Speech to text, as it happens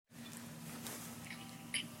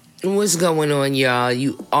What's going on, y'all?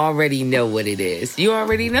 You already know what it is. You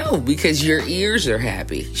already know because your ears are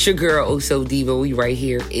happy. It's your girl, Oh So Diva. We right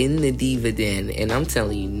here in the Diva Den. And I'm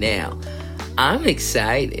telling you now, I'm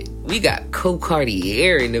excited. We got Ko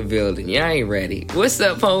Kartier in the building. Y'all ain't ready. What's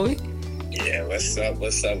up, homie? Yeah, what's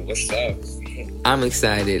up? I'm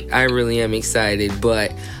excited. I really am excited.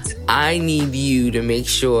 But I need you to make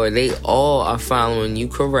sure they all are following you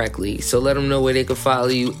correctly. So let them know where they can follow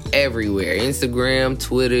you everywhere. Instagram,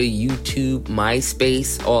 Twitter, YouTube,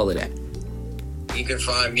 MySpace, all of that. You can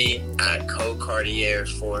find me at Ko Kartier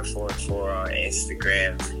 444 on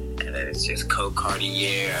Instagram. And then it's just Ko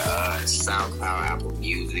Kartier, SoundCloud, Apple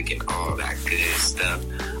Music, and all that good stuff.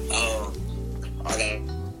 All that.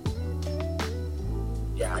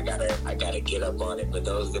 Yeah, I gotta get up on it. But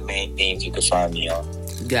those are the main things you can find me on.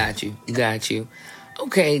 Got you.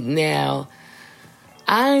 Okay, now,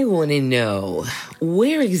 I want to know,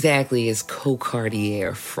 where exactly is Ko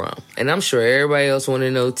Kartier from? And I'm sure everybody else want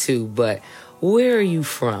to know too, but where are you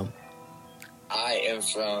from? I am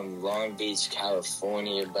from Long Beach,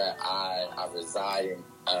 California, but I reside in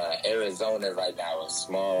Arizona right now, a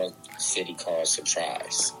small city called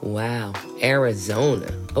Surprise. Wow, Arizona.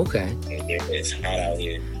 Okay. It's hot out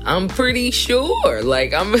here. I'm pretty sure.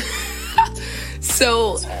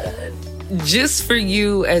 So, just for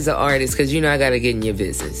you as an artist, because I got to get in your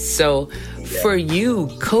business. So, for you,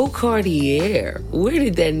 Ko Kartier, where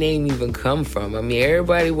did that name even come from? I mean,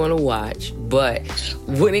 everybody want to watch, but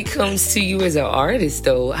when it comes to you as an artist,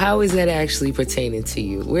 though, how is that actually pertaining to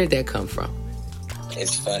you? Where did that come from?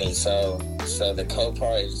 It's funny. So the Ko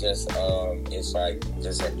part is just, it's like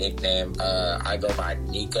just a nickname. I go by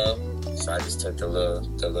Nico, so I just took the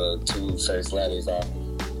little two first letters off.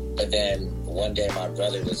 But then one day my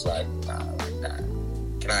brother was like, nah.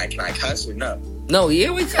 Can I cuss or no? No,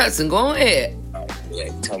 yeah, we cussing. Go ahead.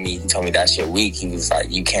 Yeah, he told me that shit weak. He was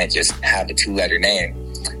like, you can't just have a 2-letter name.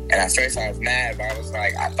 And at first I was mad, but I was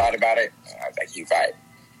like, I thought about it. And I was like, you right.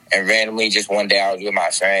 And randomly, just one day I was with my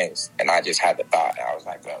friends, and I just had the thought. And I was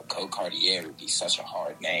like, bro, Ko Kartier would be such a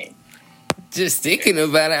hard name. Just thinking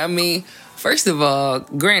about it, I mean, first of all,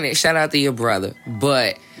 granted, shout out to your brother,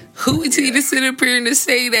 but who is he to sit up here and to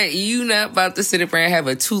say that you not about to sit up here and have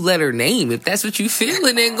a 2-letter name? If that's what you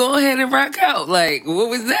feeling, then go ahead and rock out. Like, what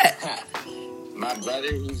was that? My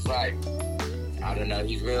brother, he's like, I don't know,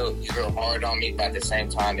 he's real hard on me, but at the same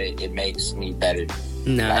time, it makes me better.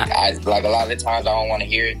 Nah. Like a lot of the times I don't want to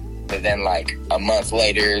hear it, but then like a month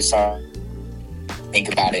later or something,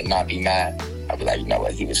 think about it and not be mad. I'll be like, you know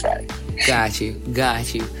what, he was right. Got you.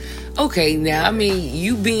 Okay, now, I mean,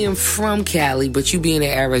 you being from Cali, but you being in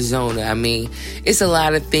Arizona, I mean, it's a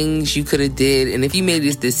lot of things you could have did, and if you made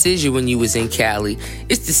this decision when you was in Cali,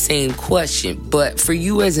 it's the same question. But for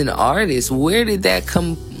you as an artist, where did that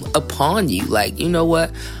come upon you? Like, you know what?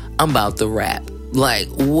 I'm about to rap. Like,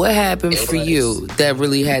 what happened for you that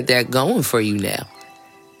really had that going for you now?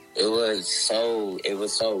 It was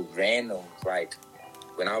so random. Like,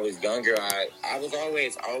 when I was younger, I was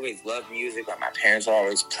always loved music. Like, my parents would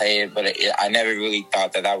always play it, but I never really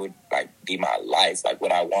thought that would, like, be my life, like,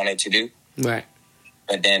 what I wanted to do. Right.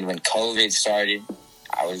 But then when COVID started,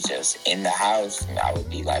 I was just in the house, and I would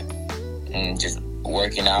be, like, just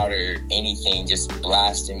working out or anything, just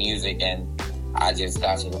blasting music, and I just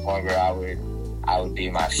got to the point where I would be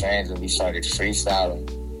with my friends, and we started freestyling.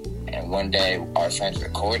 And one day, our friends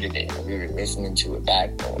recorded it, and we were listening to it back,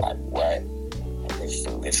 and we were like, what?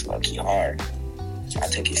 It's low-key hard. So I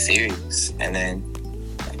took it serious. And then,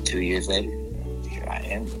 like, 2 years later, here I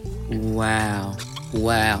am. Wow.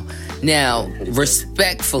 Now,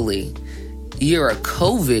 respectfully, you're a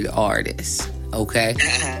COVID artist, okay?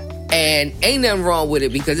 And ain't nothing wrong with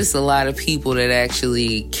it because it's a lot of people that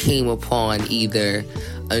actually came upon either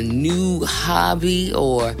a new hobby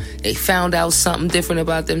or they found out something different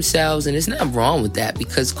about themselves. And there's nothing wrong with that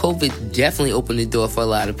because COVID definitely opened the door for a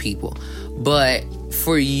lot of people. But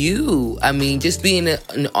for you, I mean, just being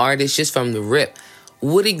an artist just from the rip,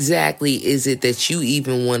 what exactly is it that you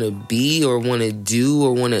even want to be or want to do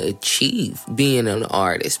or want to achieve being an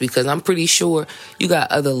artist? Because I'm pretty sure you got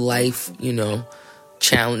other life,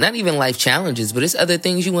 challenge, not even life challenges, but it's other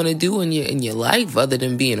things you want to do in your life other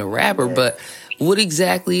than being a rapper. But what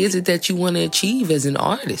exactly is it that you want to achieve as an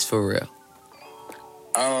artist for real?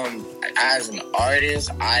 As an artist,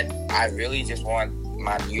 I really just want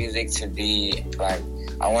my music to be like,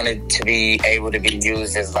 I want it to be able to be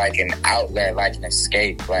used as like an outlet, like an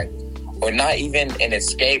escape, like, or not even an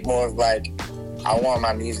escape, more of like, I want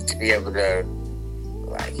my music to be able to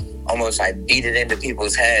like almost like beat it into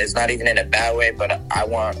people's heads, not even in a bad way, but I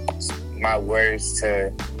want my words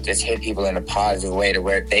to just hit people in a positive way, to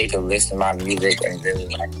where they could listen to my music and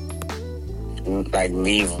really like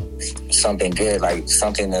leave something good, like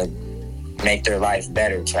something to make their life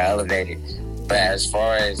better, to elevate it. But as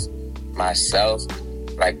far as myself,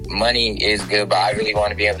 like, money is good, but I really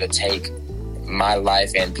want to be able to take my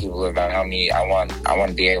life and people around me. I want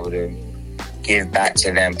to be able to give back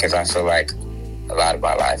to them, because I feel like a lot of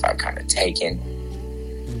my life I've kind of taken.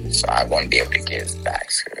 So I want to be able to give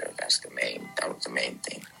back. So that was the main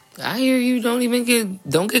thing. I hear you.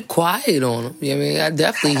 Don't get quiet on them. I mean, I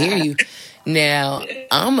definitely hear you. Now,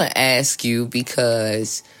 I'm going to ask you,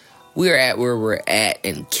 because we're at where we're at,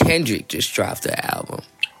 and Kendrick just dropped the album.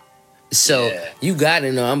 So you got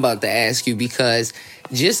to know, I'm about to ask you, because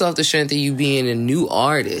just off the strength of you being a new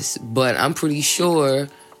artist, but I'm pretty sure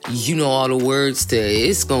you know all the words to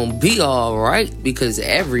 "It's Gonna Be All Right," because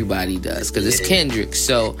everybody does, because it's Kendrick.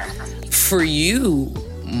 So for you,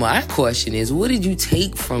 my question is, what did you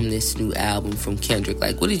take from this new album from Kendrick?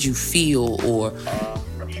 Like, what did you feel, or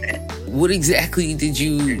what exactly did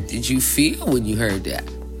you feel when you heard that?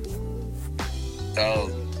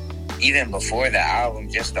 So even before the album,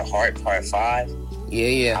 just the Heart Part 5.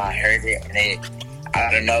 Yeah. I heard it, and I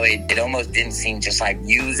don't know, it almost didn't seem just like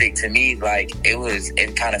music to me. Like,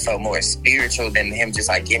 it kind of felt more spiritual than him just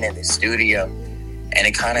like getting in the studio. And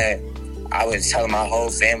I was telling my whole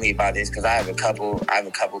family about this, because I have a couple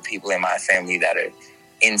people in my family that are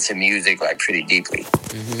into music, like, pretty deeply.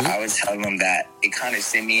 Mm-hmm. I was telling them that it kind of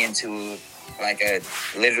sent me into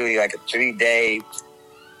literally a 3-day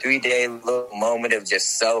little moment of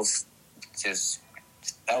just self-thoughts,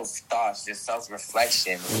 just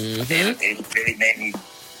self-reflection. Mm-hmm. It really made me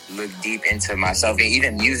look deep into myself. And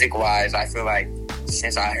even music-wise, I feel like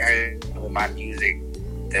since I heard my music,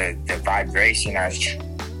 the vibration,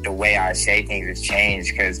 the way I say things has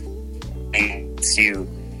changed, because it makes you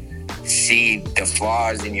see the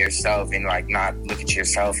flaws in yourself and, like, not look at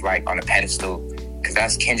yourself, like, on a pedestal. Because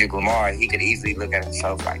that's Kendrick Lamar. He could easily look at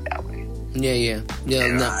himself like that way. Yeah.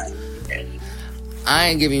 I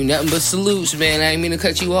ain't giving you nothing but salutes, man. I ain't mean to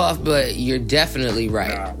cut you off, but you're definitely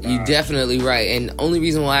right. You're definitely right. And the only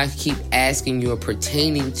reason why I keep asking you or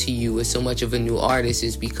pertaining to you as so much of a new artist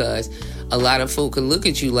is because a lot of folk can look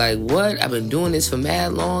at you like, what? I've been doing this for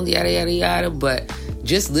mad long, yada, yada, yada. But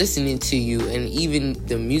just listening to you and even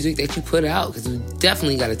the music that you put out, because we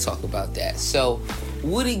definitely got to talk about that. So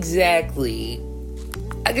what exactly,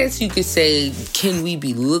 I guess you could say, can we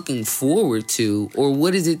be looking forward to, or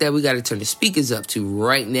what is it that we got to turn the speakers up to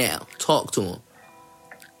right now? Talk to them.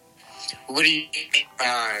 What do you mean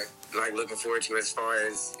by, like, looking forward to as far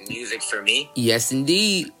as music for me? Yes,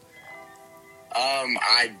 indeed.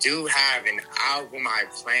 I do have an album I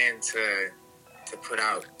plan to put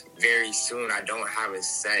out very soon. I don't have a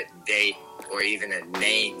set date or even a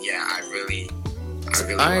name yet. I really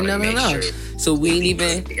want to make sure. So we ain't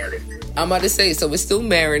even... I'm about to say, so we're still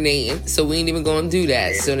marinating, so we ain't even going to do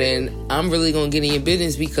that. So then I'm really going to get in your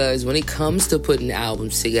business, because when it comes to putting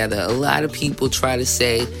albums together, a lot of people try to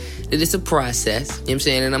say that it's a process, you know what I'm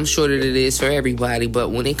saying? And I'm sure that it is for everybody, but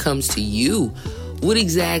when it comes to you, what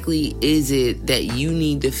exactly is it that you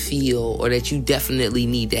need to feel, or that you definitely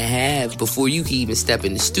need to have before you can even step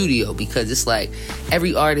in the studio? Because it's like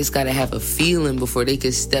every artist got to have a feeling before they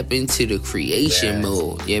can step into the creation mode, you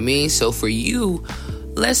know what I mean? So for you,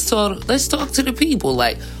 let's talk to the people.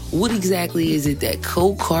 Like, what exactly is it that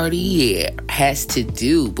Ko Kartier has to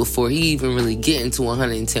do before he even really get into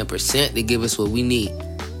 110% to give us what we need?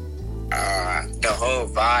 The whole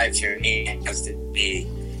vibe for me has to be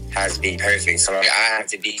perfect. So I have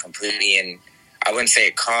to be completely in, I wouldn't say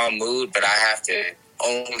a calm mood, but I have to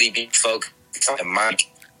only be focused on the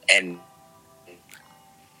mic and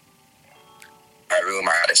my room.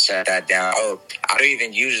 I gotta shut that down. I don't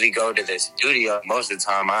even usually go to the studio. Most of the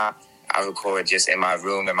time I record just in my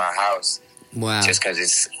room in my house. Wow. Just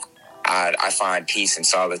because I find peace and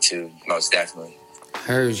solitude, most definitely.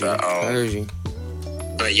 Heard you.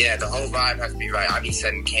 But yeah, the whole vibe has to be right. I be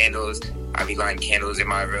setting candles. I be lighting candles in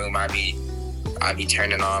my room. I be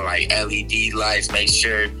turning on, like, LED lights. Make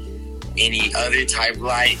sure any other type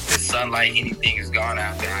light, the sunlight, anything is gone. I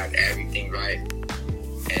have to have everything right.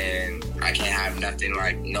 And I can't have nothing,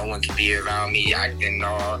 like, no one can be around me acting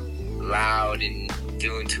all loud and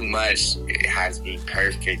doing too much. It has to be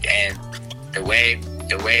perfect. And the way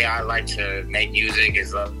I like to make music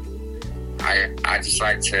is, I just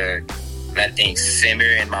like to let things simmer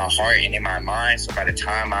in my heart and in my mind. So by the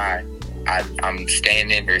time I'm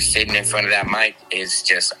standing or sitting in front of that mic, it's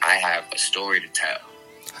just, I have a story to tell.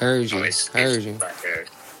 Heard you.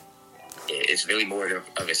 It's really more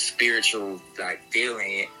of a spiritual, like,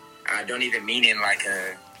 feeling. I don't even mean in like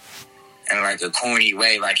in like a corny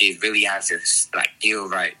way. Like it really has to like feel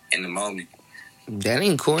right in the moment. That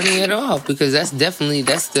ain't corny at all, because that's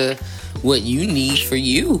the what you need for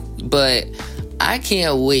you. But I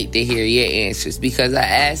can't wait to hear your answers, because I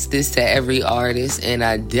asked this to every artist, and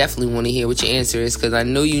I definitely want to hear what your answer is, because I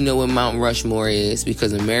know you know what Mount Rushmore is,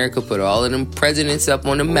 because America put all of them presidents up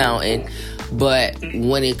on the mountain. But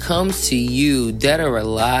when it comes to you, dead or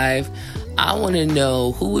alive, I want to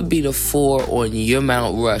know who would be the 4 on your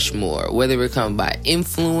Mount Rushmore, whether it come by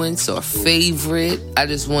influence or favorite. I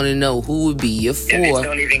just want to know who would be your 4. Yeah, they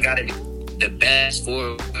don't even got to be the best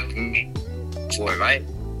 4, right?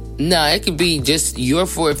 Nah, it could be just your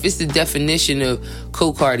 4. If it's the definition of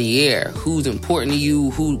Ko Kartier, who's important to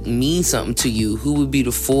you, who means something to you, who would be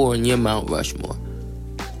the 4 on your Mount Rushmore?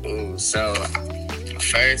 Ooh, so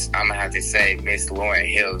first, I'm gonna have to say Miss Lauryn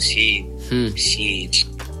Hill. She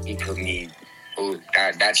put me. Ooh,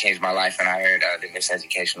 that changed my life when I heard the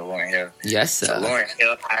Miseducation of Lauryn Hill. Yes, sir. So Lauryn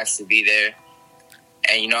Hill has to be there.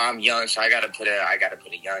 And you know I'm young, so I gotta put a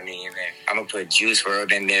young nigga in there. I'm gonna put Juice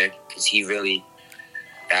WRLD in there, because he really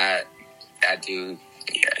that dude.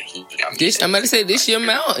 Yeah, I'm about to say, this your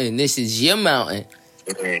mountain. This is your mountain.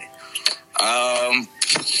 Yeah.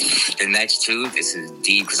 The next 2, this is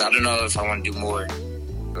deep, because I don't know if I want to do more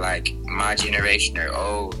like my generation or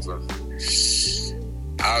old.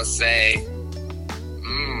 I'll say,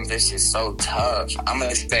 this is so tough. I'm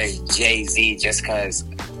gonna say Jay-Z, just because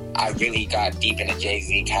I really got deep in the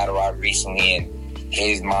Jay-Z catalog recently, and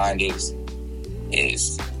his mind is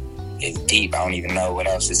deep. I don't even know what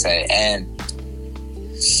else to say. And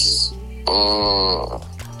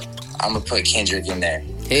I'm gonna put Kendrick in there.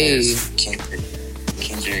 Hey,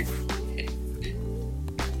 Kendrick,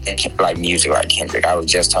 like music like Kendrick. I was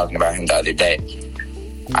just talking about him the other day.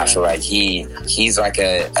 I feel like he's like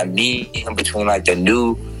a medium between like the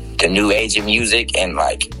new age of music and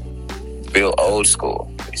like real old school.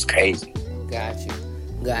 It's crazy. Got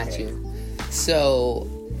you. So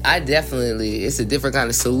I definitely, it's a different kind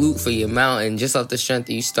of salute for your mountain, just off the strength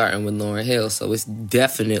that you starting with Lauryn Hill. So it's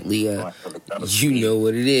definitely you know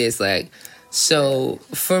what it is. Like, so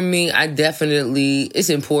for me, it's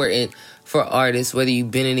important for artists, whether you've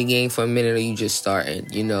been in the game for a minute or you just starting,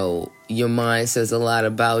 you know, your mind says a lot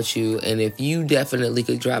about you. And if you definitely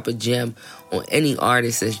could drop a gem on any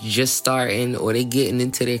artist that's just starting or they getting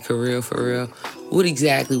into their career for real, what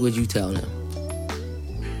exactly would you tell them?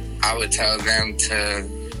 I would tell them to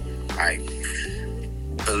like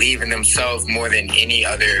believe in themselves more than any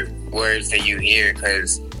other words that you hear,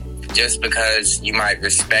 because just because you might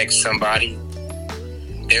respect somebody,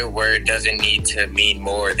 their word doesn't need to mean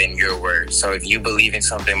more than your word. So if you believe in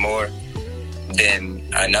something more than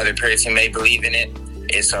another person may believe in it,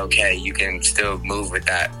 it's okay. You can still move with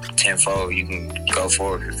that tenfold. You can go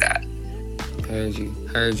forward with that.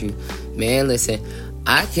 Heard you. Man, listen,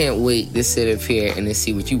 I can't wait to sit up here and to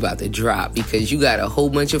see what you about to drop, because you got a whole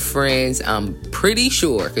bunch of friends, I'm pretty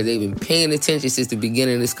sure, because they've been paying attention since the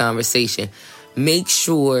beginning of this conversation. Make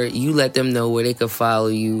sure you let them know where they can follow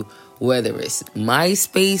you, whether it's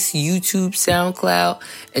MySpace, YouTube, SoundCloud,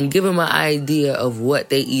 and give them an idea of what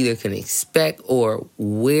they either can expect or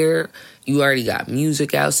where you already got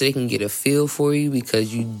music out, so they can get a feel for you,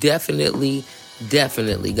 because you definitely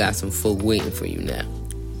got some folk waiting for you now.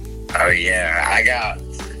 Oh yeah,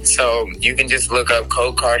 so you can just look up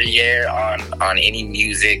Ko Kartier on any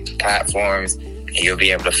music platforms, and you'll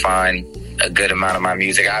be able to find a good amount of my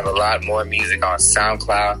music. I have a lot more music on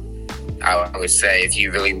SoundCloud. I would say if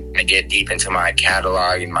you really want to get deep into my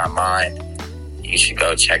catalog and my mind, you should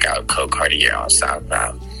go check out Ko Kartier on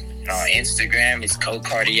SoundCloud. And on Instagram, it's Ko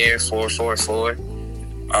Kartier 444.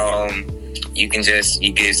 You can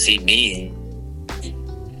see me.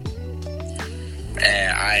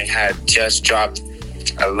 And I had just dropped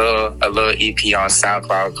a little EP on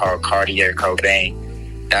SoundCloud called Cartier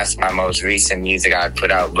Cobain. That's my most recent music I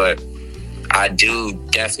put out, but I do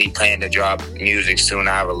definitely plan to drop music soon.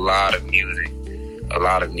 I have a lot of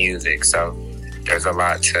music. So there's a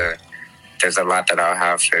lot that I'll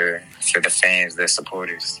have for the fans, the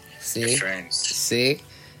supporters, the friends. See?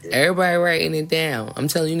 Everybody writing it down. I'm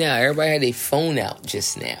telling you now, everybody had their phone out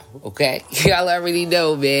just now, okay? Y'all already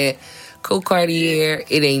know, man. Ko Kartier,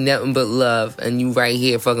 it ain't nothing but love. And you right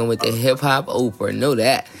here fucking with the hip-hop Oprah. Know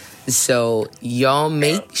that. So y'all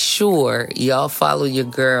make sure y'all follow your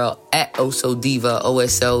girl at OsoDiva,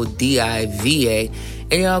 OSODIVA.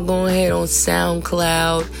 And y'all go ahead on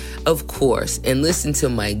SoundCloud, of course, and listen to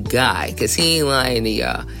my guy, because he ain't lying to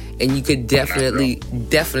y'all. And you could definitely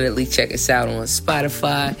check us out on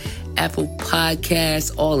Spotify, Apple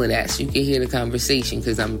Podcasts, all of that, so you can hear the conversation,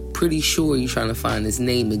 because I'm pretty sure you're trying to find his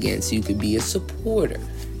name again so you could be a supporter.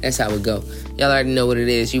 That's how it go. Y'all already know what it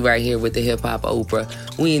is. You right here with the Hip Hop Oprah.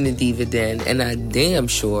 We in the Diva Den. And I damn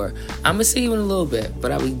sure I'm going to see you in a little bit.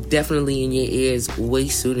 But I'll be definitely in your ears way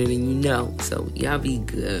sooner than you know. So y'all be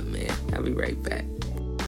good, man. I'll be right back.